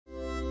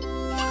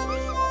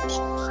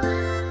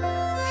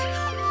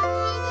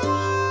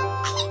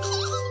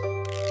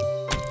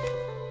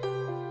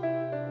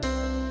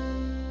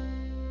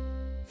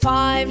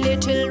Five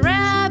little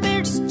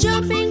rabbits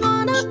jumping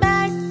on a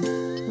bed.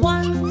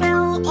 One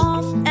fell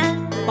off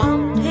and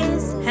bumped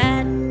his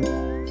head.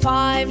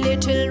 Five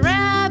little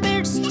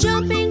rabbits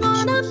jumping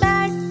on a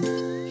bed.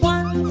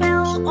 One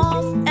fell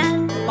off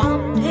and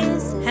bumped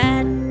his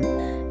head.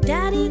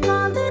 Daddy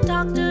called the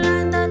doctor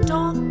and the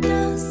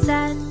doctor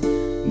said,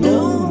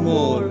 no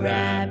more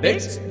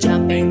rabbits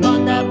jumping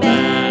on the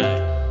bed.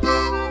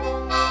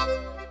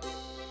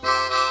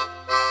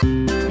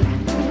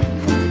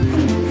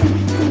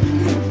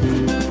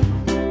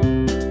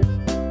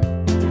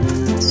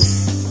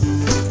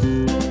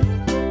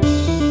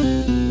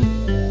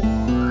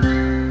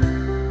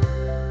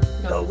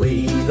 The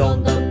wheels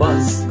on the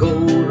bus go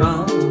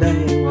round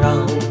and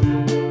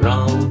round,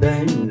 round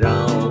and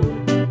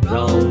round,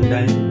 round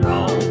and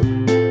round.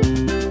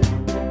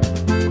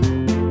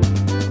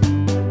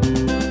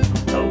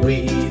 The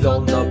wheels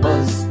on the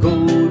bus go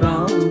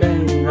round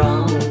and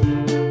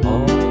round,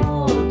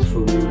 all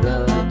through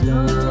the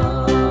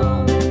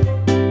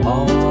town,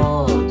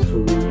 all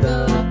through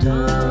the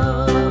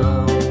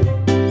town.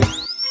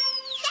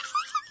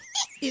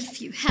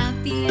 If you're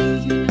happy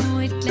and you know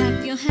it,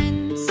 clap your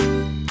hands.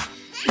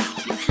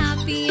 If you're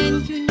happy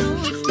and you know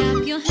it,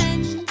 clap your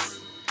hands.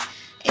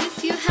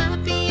 If you're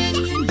happy and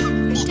you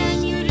know it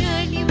and you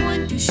really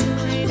want to show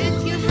it,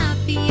 if you're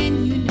happy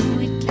and you know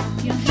it,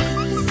 clap your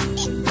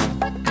hands.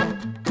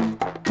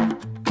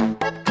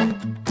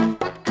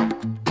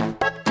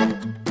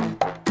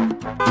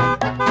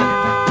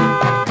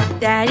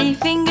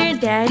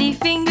 Daddy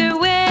finger,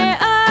 where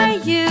are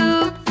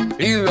you?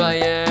 Here I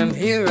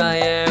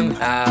am,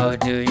 how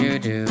do you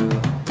do?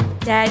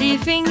 Daddy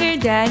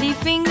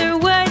finger,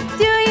 what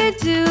do you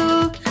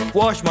do?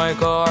 Wash my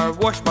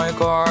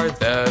car,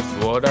 that's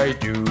what I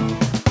do.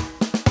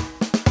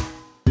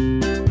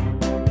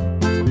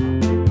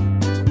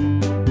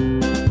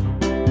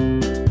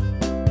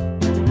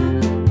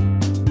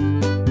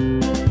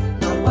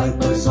 The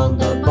wipers on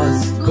the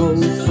bus go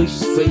swish,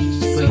 swish,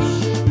 swish,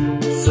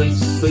 swish,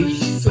 swish,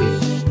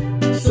 swish,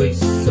 swish,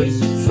 swish,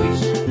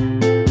 swish.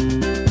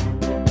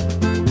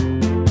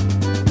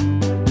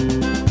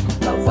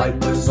 The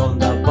wipers on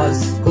the bus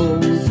go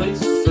swish,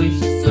 swish,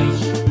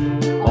 swish,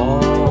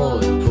 all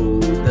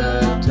through the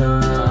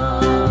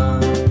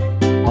town,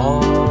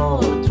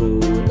 all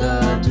through the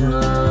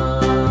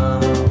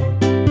town.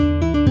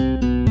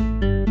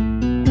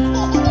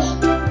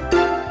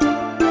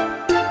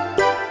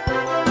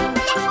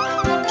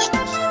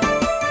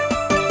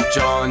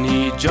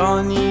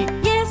 Johnny,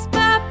 Yes,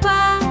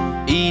 Papa.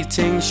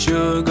 eating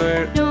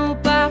sugar, No,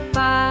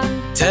 Papa.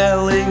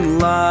 telling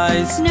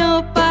lies.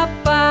 No,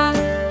 Papa.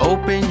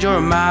 Open your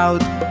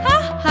mouth, Ha,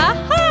 ha,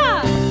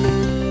 ha.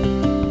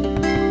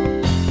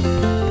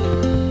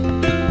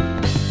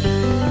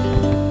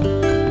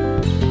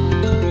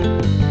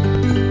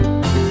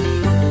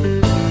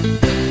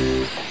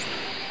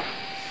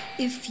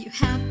 If you're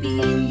happy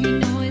and you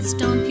know it,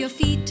 stomp your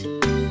feet.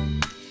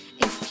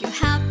 If you're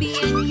happy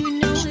and you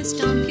know it,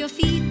 stomp your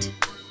feet.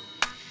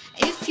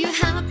 If you're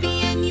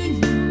happy and you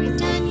know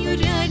it and you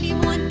really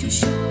want to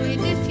show it,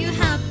 if you're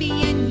happy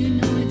and you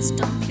know it,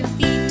 stomp your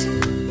feet.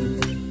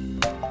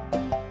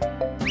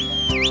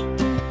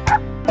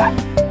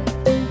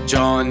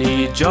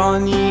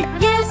 Johnny,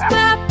 Yes,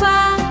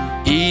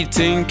 Papa.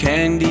 eating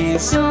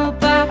candies, No,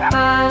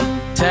 Papa.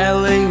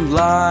 telling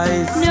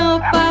lies. No,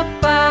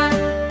 Papa.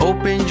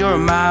 Open your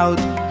mouth,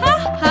 Ha,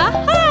 ha,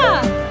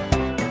 ha.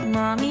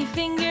 Mommy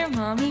finger,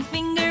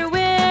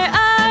 where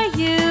are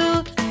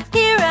you?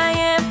 Here I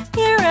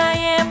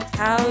am,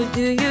 how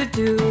do you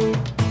do?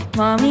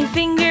 Mommy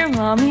finger,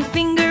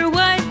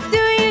 what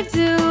do you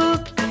do?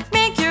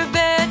 Make your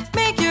bed,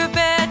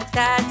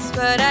 that's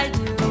what I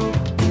do.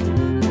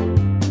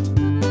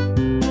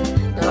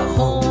 The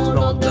horn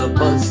on the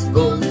bus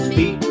goes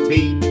beep,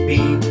 beep,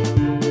 beep,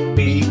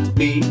 beep,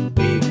 beep,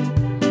 beep,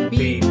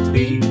 beep,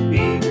 beep,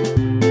 beep.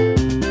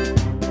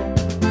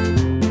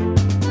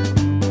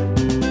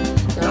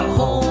 The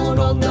horn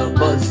on the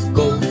bus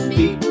goes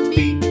beep,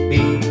 beep,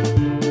 beep,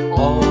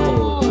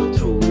 all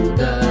through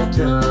the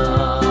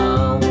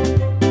town,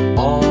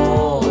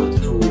 all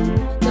through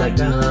the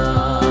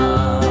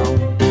town.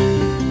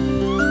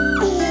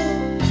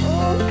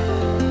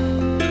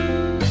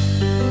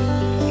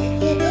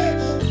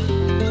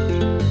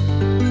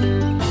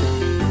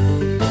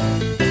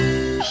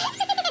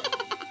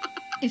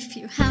 If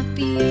you're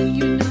happy and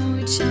you know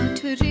it, shout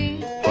hooray.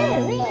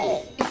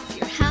 If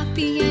you're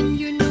happy and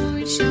you know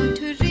it, shout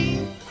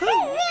hooray.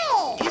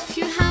 If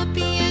you're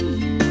happy and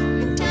you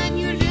know it and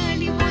you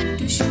really want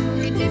to show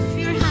it, if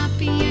you're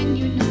happy and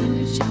you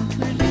know it, shout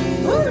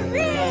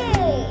hooray.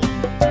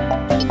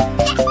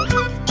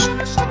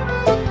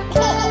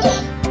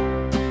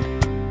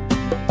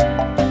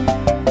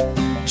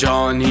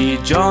 Johnny,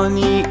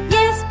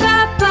 Yes,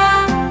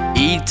 Papa.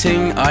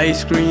 eating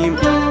ice cream,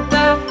 No,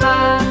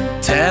 Papa.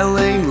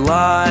 telling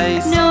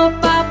lies. No,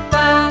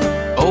 Papa.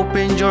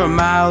 Open your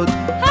mouth,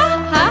 Ha,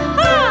 ha,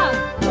 ha.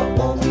 The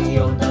mommy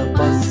on the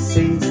bus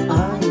sings,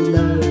 I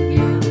love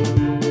you,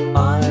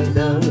 I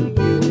love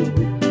you,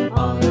 I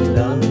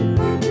love you.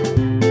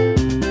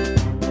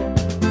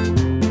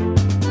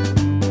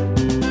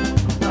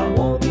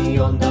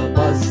 on the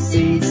bus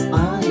says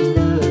I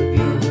love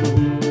you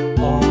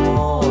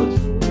all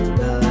through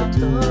the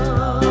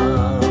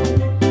town,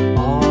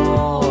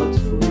 all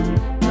through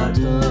the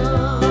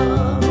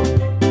town.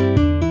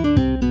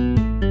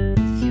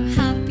 If you're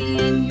happy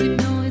and you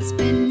know it's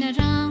been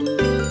around,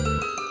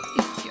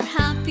 if you're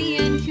happy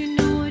and you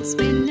know it's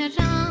been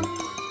around,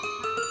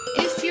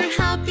 if you're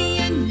happy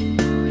and you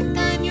know it,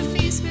 then your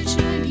face will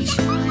surely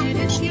show it.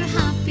 If you're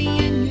happy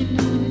and you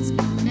know it's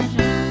been around.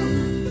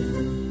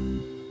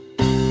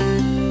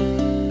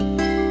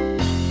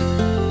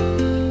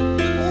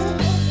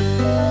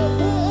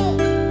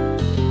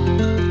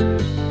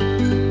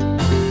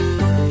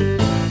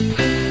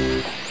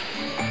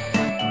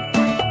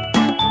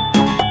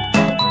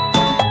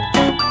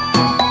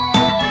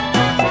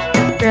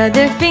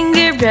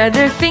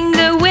 Brother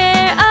Finger,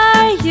 where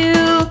are you?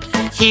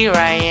 Here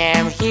I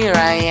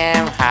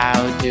am, how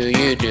do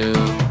you do?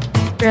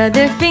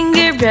 Brother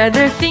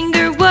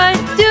Finger, what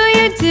do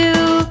you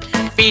do?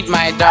 Feed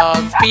my dog,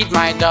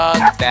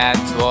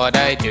 that's what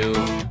I do.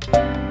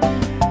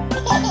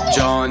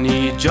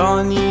 Johnny,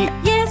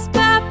 Yes,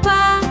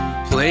 Papa.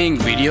 playing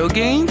video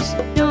games?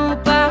 No,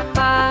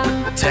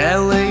 Papa.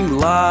 Telling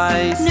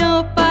lies?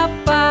 No,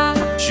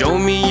 Papa. Show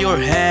me your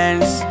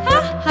hands.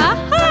 Ha ha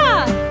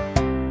ha.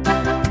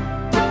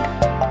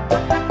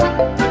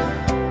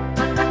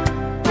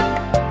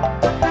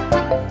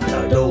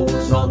 The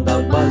doors on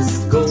the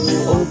bus go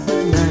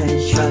open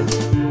and shut,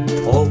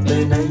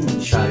 open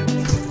and shut,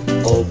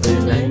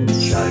 open and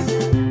shut.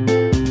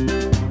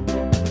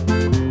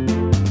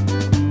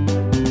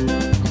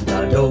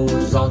 The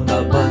doors on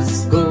the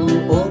bus go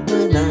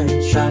open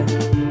and shut,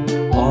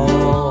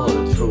 all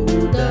through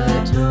the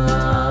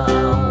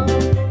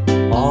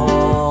town,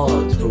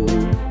 all through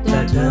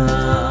the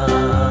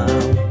town.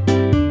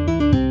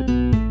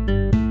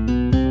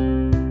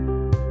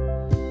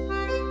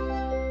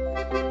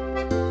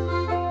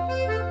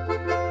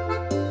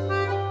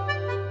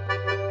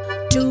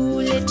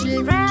 Two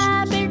little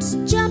rabbits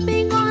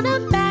jumping on a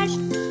bed.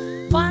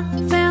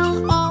 One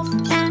fell off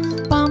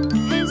and bumped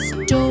his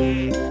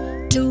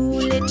toe. Two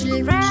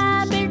little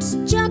rabbits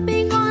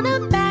jumping on a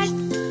bed.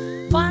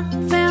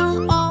 One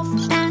fell off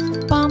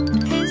and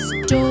bumped his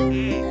toe.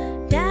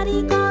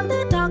 Daddy called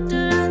the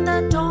doctor and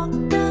the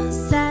doctor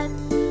said,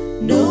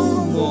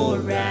 no more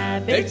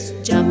rabbits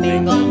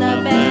jumping on the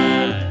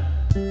bed.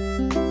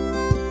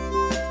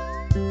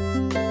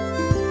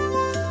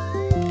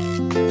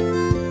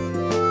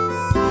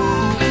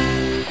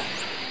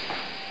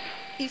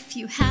 If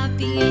you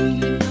happy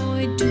and you know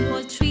it, do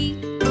all three.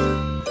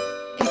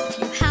 If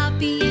you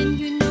happy and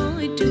you know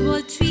it, do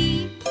all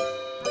three.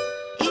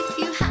 If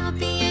you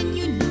happy and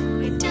you know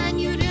it and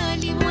you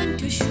really want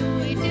to show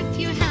it. If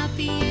you're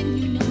happy and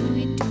you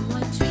know it, do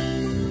all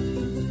three.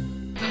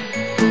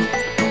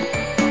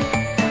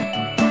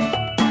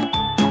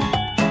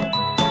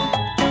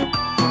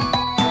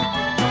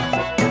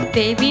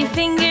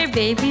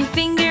 Baby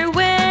Finger,